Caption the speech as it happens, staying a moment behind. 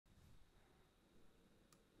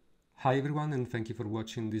Hi everyone, and thank you for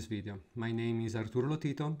watching this video. My name is Arturo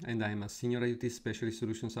Lotito and I am a Senior IoT Specialist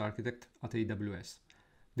Solutions Architect at AWS.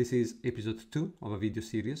 This is episode 2 of a video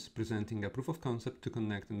series presenting a proof of concept to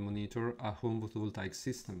connect and monitor a home photovoltaic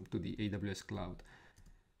system to the AWS Cloud.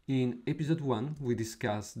 In episode 1, we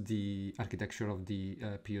discussed the architecture of the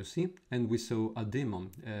POC, and we saw a demo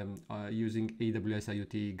using AWS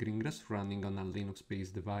IoT Greengrass running on a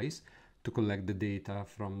Linux-based device to collect the data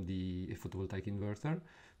from the photovoltaic inverter,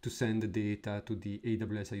 to send the data to the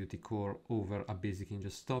AWS IoT Core over a basic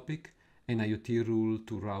ingest topic, an IoT rule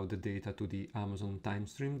to route the data to the Amazon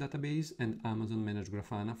Timestream database, and Amazon Managed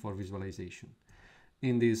Grafana for visualization.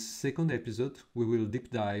 In this second episode, we will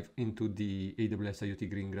deep dive into the AWS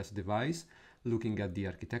IoT Greengrass device, looking at the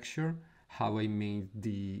architecture, how I made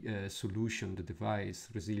the solution, the device,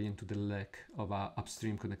 resilient to the lack of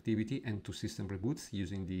upstream connectivity and to system reboots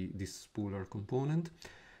using the Disk Spooler component.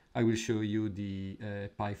 I will show you the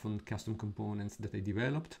Python custom components that I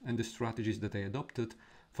developed and the strategies that I adopted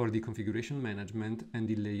for the configuration management and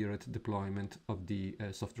the layered deployment of the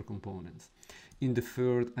software components. In the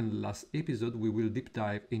third and last episode, we will deep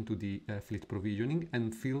dive into the fleet provisioning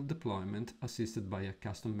and field deployment assisted by a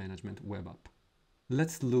custom management web app.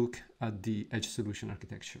 Let's look at the edge solution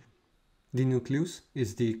architecture. The nucleus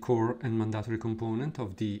is the core and mandatory component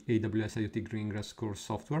of the AWS IoT Greengrass core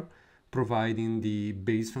software, providing the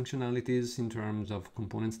base functionalities in terms of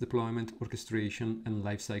components deployment, orchestration, and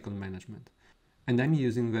lifecycle management. And I'm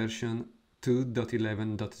using version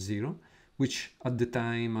 2.11.0, which at the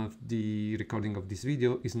time of the recording of this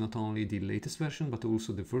video is not only the latest version, but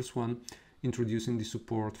also the first one introducing the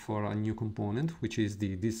support for a new component, which is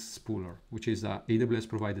the Disk Spooler, which is a AWS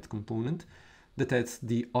provided component that has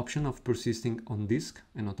the option of persisting on disk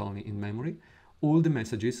and not only in memory all the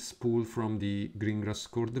messages spooled from the Greengrass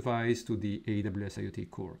core device to the AWS IoT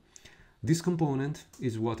Core. This component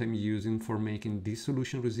is what I'm using for making this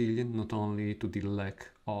solution resilient not only to the lack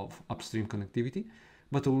of upstream connectivity,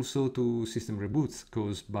 but also to system reboots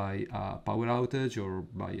caused by a power outage or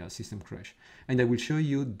by a system crash. And I will show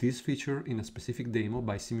you this feature in a specific demo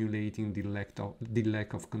by simulating the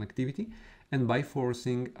lack of connectivity and by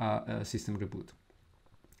forcing a system reboot.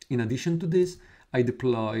 In addition to this, I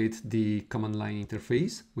deployed the command line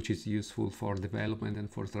interface, which is useful for development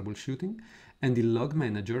and for troubleshooting, and the log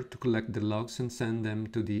manager to collect the logs and send them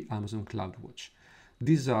to the Amazon CloudWatch.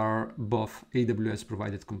 These are both AWS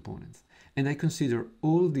provided components. And I consider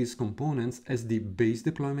all these components as the base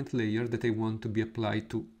deployment layer that I want to be applied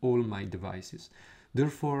to all my devices.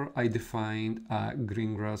 Therefore, I defined a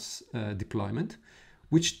Greengrass deployment,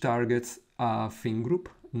 which targets a theme group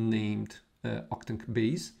named Octank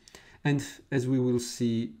base. And as we will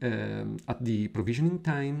see at the provisioning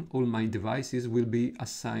time, all my devices will be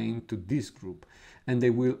assigned to this group, and they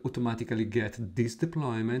will automatically get this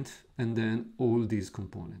deployment and then all these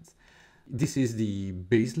components. This is the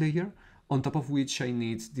base layer, on top of which I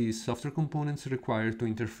need the software components required to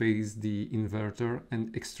interface the inverter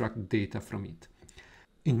and extract data from it.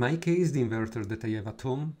 In my case, the inverter that I have at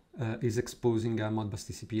home is exposing a Modbus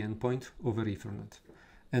TCP endpoint over Ethernet.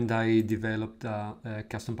 And I developed a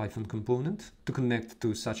custom Python component to connect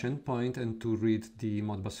to such endpoint and to read the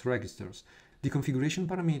Modbus registers. The configuration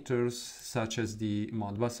parameters, such as the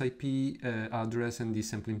Modbus IP address and the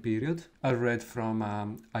sampling period, are read from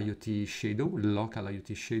IoT shadow, local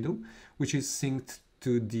IoT shadow, which is synced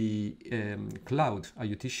to the cloud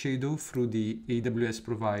IoT shadow through the AWS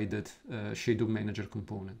provided shadow manager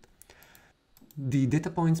component. The data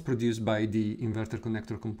points produced by the inverter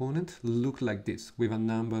connector component look like this, with a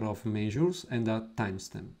number of measures and a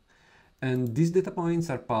timestamp. And these data points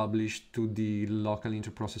are published to the local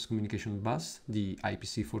interprocess communication bus, the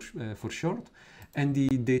IPC for short, and the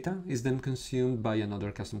data is then consumed by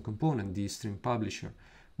another custom component, the stream publisher,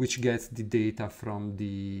 which gets the data from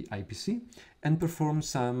the IPC and performs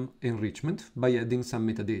some enrichment by adding some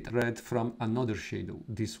metadata read from another shadow,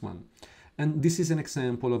 this one. And this is an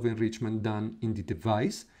example of enrichment done in the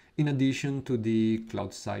device, in addition to the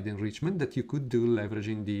cloud-side enrichment that you could do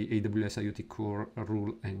leveraging the AWS IoT Core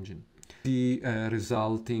rule engine. The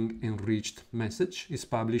resulting enriched message is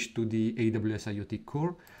published to the AWS IoT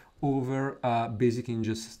Core over a basic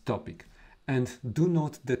ingest topic. And do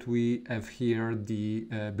note that we have here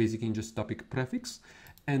the basic ingest topic prefix,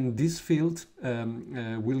 and this field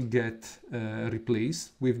will get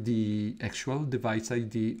replaced with the actual device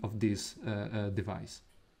ID of this device.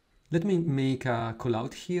 Let me make a call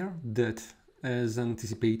out here that, as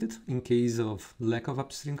anticipated, in case of lack of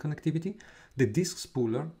upstream connectivity, the Disk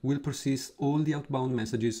Spooler will persist all the outbound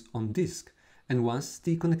messages on disk, and once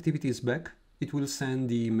the connectivity is back, it will send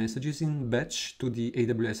the messages in batch to the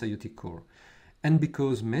AWS IoT Core. And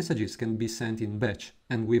because messages can be sent in batch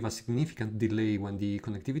and with a significant delay when the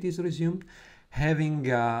connectivity is resumed, having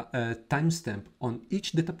a timestamp on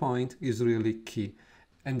each data point is really key.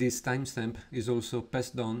 And this timestamp is also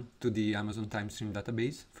passed on to the Amazon Timestream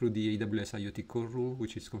database through the AWS IoT Core rule,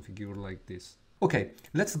 which is configured like this. Okay,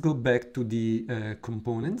 let's go back to the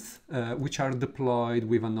components, which are deployed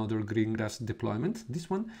with another Greengrass deployment, this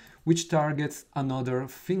one, which targets another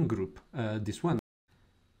thing group, this one.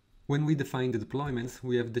 When we define the deployment,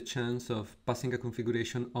 we have the chance of passing a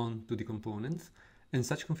configuration on to the components, and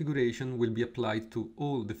such configuration will be applied to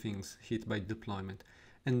all the things hit by deployment.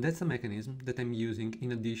 And that's a mechanism that I'm using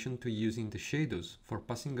in addition to using the shadows for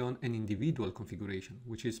passing on an individual configuration,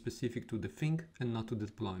 which is specific to the thing and not to the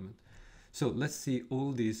deployment. So let's see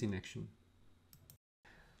all this in action.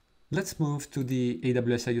 Let's move to the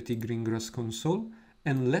AWS IoT Greengrass console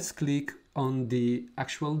and let's click on the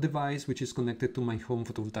actual device which is connected to my home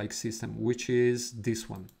photovoltaic system, which is this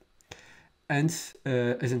one. And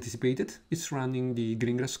as anticipated, it's running the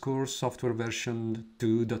Greengrass Core software version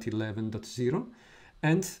 2.11.0,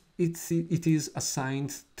 and it is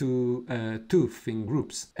assigned to two thing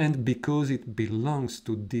groups. And because it belongs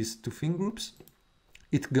to these two thing groups,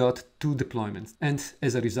 it got two deployments. And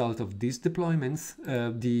as a result of these deployments,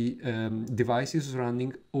 the device is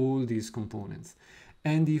running all these components.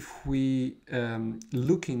 And if we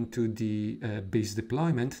look into the base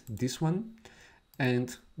deployment, this one,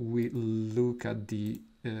 and we look at the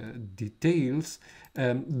details,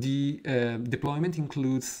 the deployment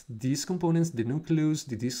includes these components: the nucleus,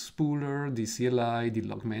 the disk spooler, the CLI, the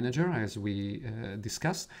log manager, as we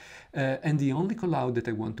discussed. And the only callout that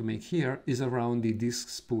I want to make here is around the disk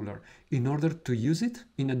spooler. In order to use it,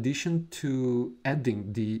 in addition to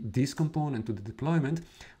adding this component to the deployment,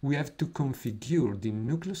 we have to configure the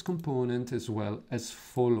nucleus component as well as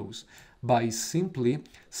follows, by simply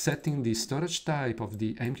setting the storage type of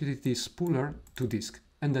the MQTT spooler to disk,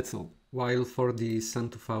 and that's all. While for the Sun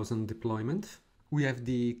 2000 deployment, we have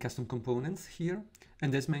the custom components here,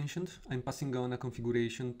 and as mentioned, I'm passing on a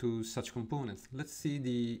configuration to such components. Let's see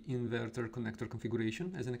the inverter connector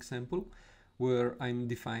configuration as an example, where I'm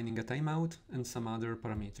defining a timeout and some other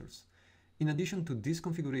parameters. In addition to this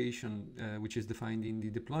configuration, which is defined in the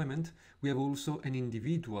deployment, we have also an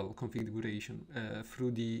individual configuration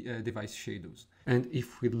through the device shadows. And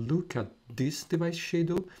if we look at this device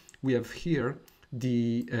shadow, we have here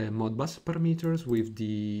the Modbus parameters with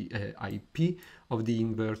the IP of the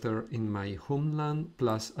inverter in my home LAN,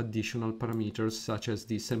 plus additional parameters such as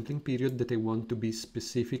the sampling period that I want to be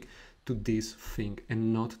specific to this thing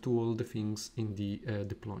and not to all the things in the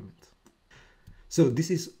deployment. So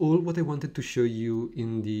this is all what I wanted to show you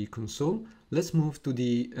in the console. Let's move to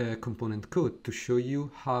the component code to show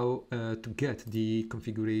you how to get the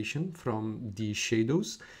configuration from the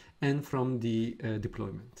shadows and from the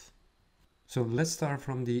deployment. So let's start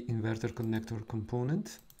from the inverter connector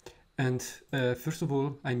component. And first of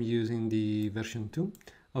all, I'm using the version 2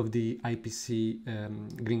 of the IPC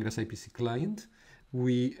Greengrass IPC client.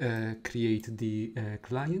 We create the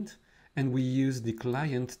client, and we use the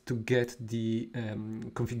client to get the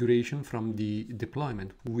configuration from the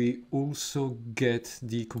deployment. We also get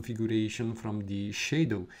the configuration from the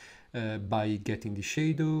shadow by getting the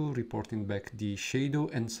shadow, reporting back the shadow,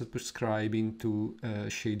 and subscribing to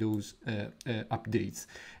shadows updates.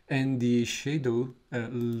 And the shadow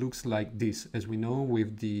looks like this, as we know,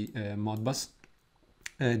 with the Modbus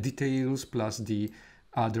details plus the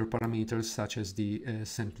other parameters such as the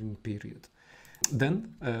sampling period.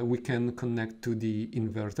 Then we can connect to the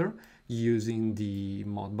inverter using the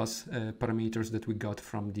Modbus parameters that we got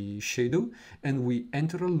from the shadow, and we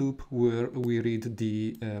enter a loop where we read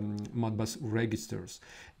the Modbus registers.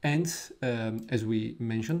 And as we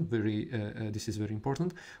mentioned, this is very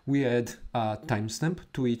important, we add a timestamp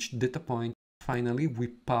to each data point. Finally, we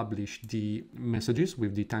publish the messages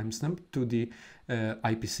with the timestamp to the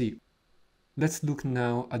IPC. Let's look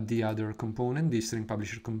now at the other component, the string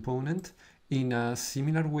publisher component. In a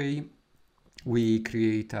similar way, we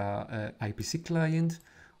create a IPC client.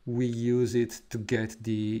 We use it to get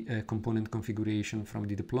the component configuration from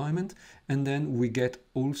the deployment, and then we get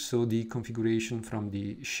also the configuration from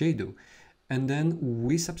the shadow. And then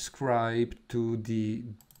we subscribe to the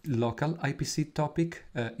local IPC topic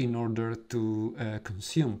in order to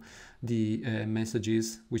consume the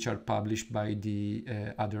messages which are published by the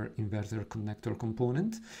other inverter connector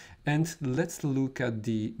component. And let's look at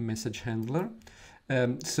the message handler.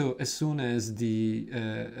 So as soon as the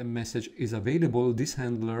message is available, this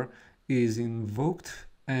handler is invoked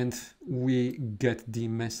and we get the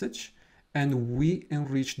message, and we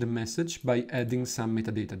enrich the message by adding some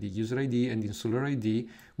metadata, the user ID and the installer ID,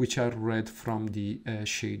 which are read from the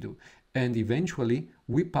shadow. And eventually,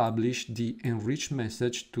 we publish the enriched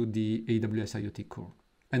message to the AWS IoT Core.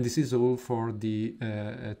 And this is all for the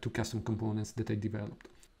two custom components that I developed.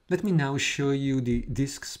 Let me now show you the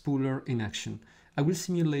Disk Spooler in action. I will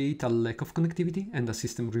simulate a lack of connectivity and a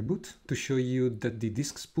system reboot to show you that the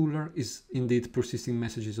Disk Spooler is indeed persisting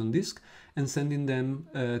messages on disk and sending them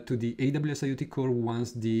to the AWS IoT Core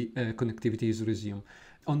once the connectivity is resumed.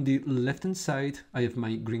 On the left-hand side, I have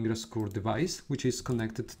my Greengrass core device, which is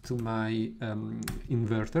connected to my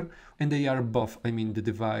inverter, and they are both, I mean the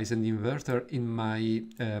device and the inverter, in my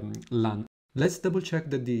LAN. Let's double check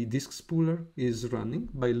that the Disk Spooler is running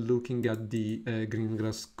by looking at the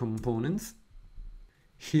Greengrass components.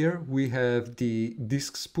 Here we have the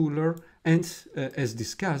Disk Spooler, and as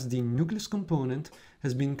discussed, the nucleus component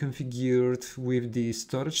has been configured with the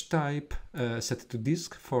storage type set to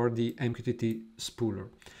disk for the MQTT spooler.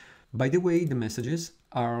 By the way, the messages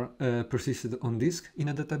are persisted on disk in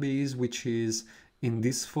a database which is in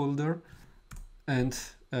this folder, and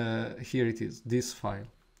here it is, this file.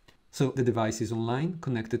 So the device is online,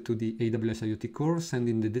 connected to the AWS IoT Core,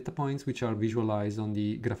 sending the data points which are visualized on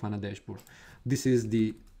the Grafana dashboard. This is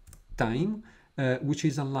the time, which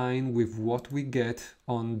is aligned with what we get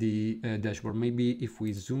on the dashboard. Maybe if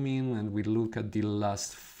we zoom in and we look at the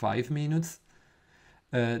last 5 minutes,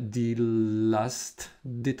 the last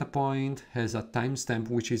data point has a timestamp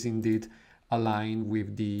which is indeed aligned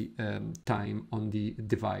with the time on the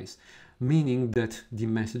device, meaning that the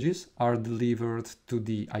messages are delivered to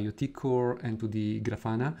the IoT Core and to the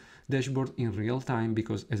Grafana dashboard in real time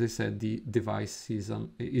because, as I said, the device is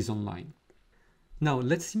online. Now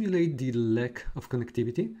let's simulate the lack of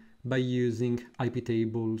connectivity by using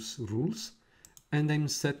iptables rules, and I'm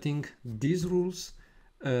setting these rules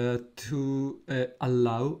to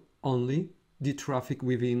allow only the traffic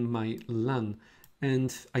within my LAN,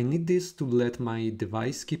 and I need this to let my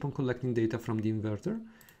device keep on collecting data from the inverter,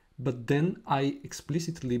 but then I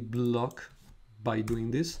explicitly block, by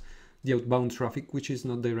doing this, the outbound traffic which is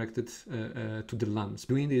not directed to the LAN.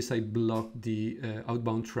 Doing this, I block the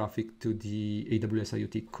outbound traffic to the AWS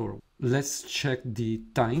IoT Core. Let's check the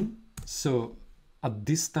time. So at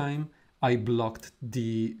this time, I blocked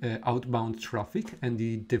the outbound traffic and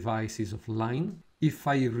the device is offline. If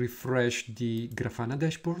I refresh the Grafana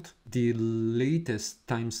dashboard, the latest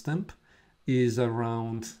timestamp is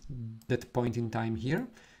around that point in time here,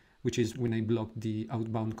 which is when I blocked the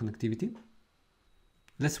outbound connectivity.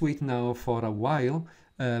 Let's wait now for a while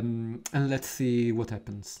and let's see what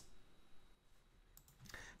happens.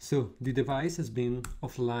 So the device has been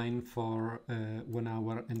offline for 1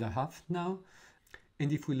 hour and a half now.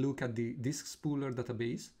 And if we look at the Disk Spooler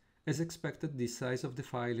database, as expected, the size of the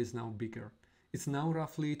file is now bigger. It's now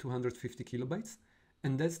roughly 250 kilobytes,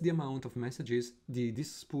 and that's the amount of messages the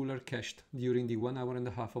Disk Spooler cached during the 1 hour and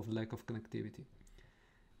a half of lack of connectivity.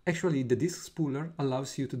 Actually, the Disk Spooler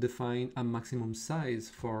allows you to define a maximum size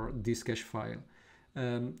for this cache file.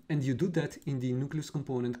 And you do that in the nucleus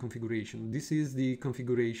component configuration. This is the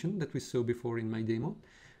configuration that we saw before in my demo,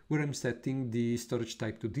 where I'm setting the storage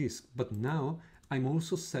type to disk. But now I'm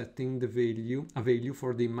also setting a value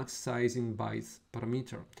for the max size in bytes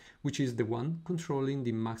parameter, which is the one controlling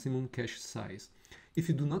the maximum cache size. If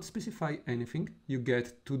you do not specify anything, you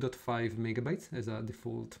get 2.5 megabytes as a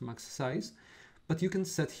default max size. But you can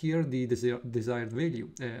set here the desired value,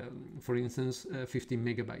 for instance, 50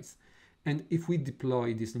 megabytes. And if we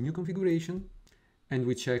deploy this new configuration and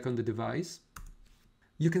we check on the device,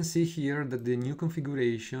 you can see here that the new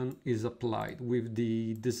configuration is applied with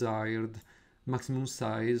the desired maximum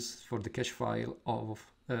size for the cache file of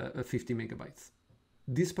 50 megabytes.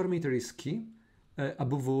 This parameter is key,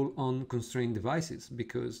 above all on constrained devices,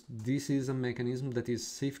 because this is a mechanism that is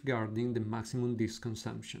safeguarding the maximum disk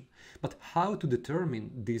consumption. But how to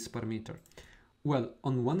determine this parameter? Well,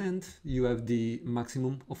 on one end, you have the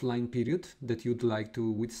maximum offline period that you'd like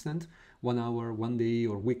to withstand, 1 hour, 1 day,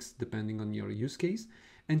 or weeks, depending on your use case.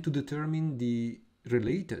 And to determine the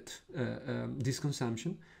related disk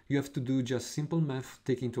consumption, you have to do just simple math,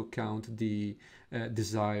 taking into account the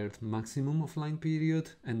desired maximum offline period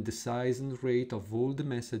and the size and rate of all the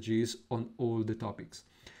messages on all the topics.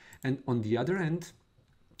 And on the other end,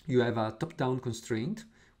 you have a top-down constraint,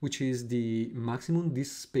 which is the maximum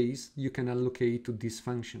disk space you can allocate to this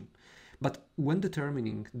function. But when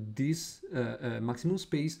determining this maximum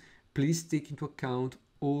space, please take into account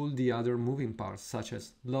all the other moving parts, such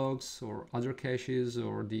as logs or other caches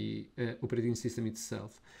or the operating system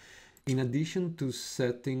itself. In addition to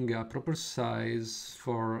setting a proper size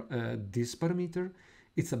for this parameter,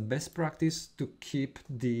 It's a best practice to keep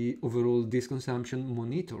the overall disk consumption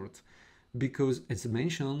monitored, because as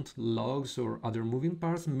mentioned, logs or other moving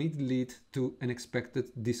parts may lead to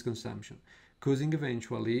unexpected disk consumption, causing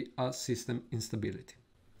eventually a system instability.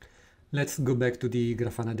 Let's go back to the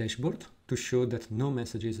Grafana dashboard to show that no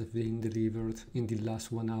messages have been delivered in the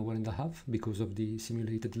last 1 hour and a half because of the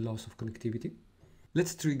simulated loss of connectivity.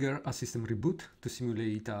 Let's trigger a system reboot to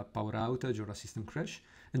simulate a power outage or a system crash.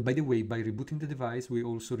 And by the way, by rebooting the device, we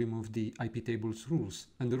also remove the IP tables rules,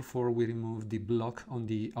 and therefore we remove the block on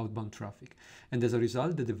the outbound traffic. And as a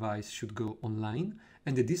result, the device should go online,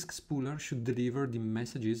 and the disk spooler should deliver the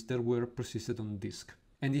messages that were persisted on disk.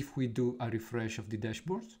 And if we do a refresh of the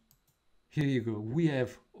dashboard, here you go. We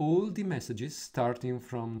have all the messages starting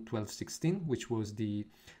from 12:16, which was the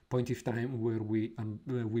point of time where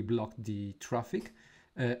we blocked the traffic,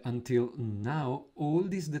 until now. All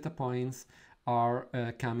these data points are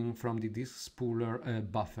coming from the disk spooler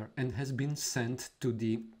buffer and has been sent to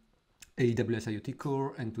the AWS IoT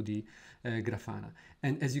Core and to the Grafana.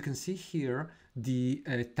 And as you can see here, the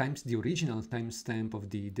original timestamp of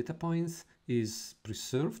the data points is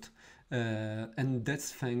preserved. And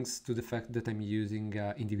that's thanks to the fact that I'm using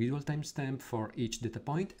individual timestamp for each data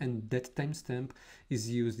point, and that timestamp is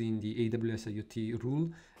used in the AWS IoT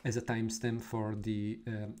rule as a timestamp for the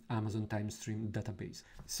Amazon TimeStream database.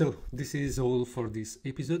 So this is all for this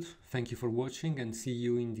episode. Thank you for watching, and see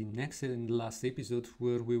you in the next and last episode,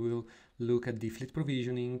 where we will look at the fleet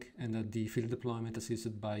provisioning and at the field deployment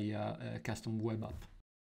assisted by a custom web app.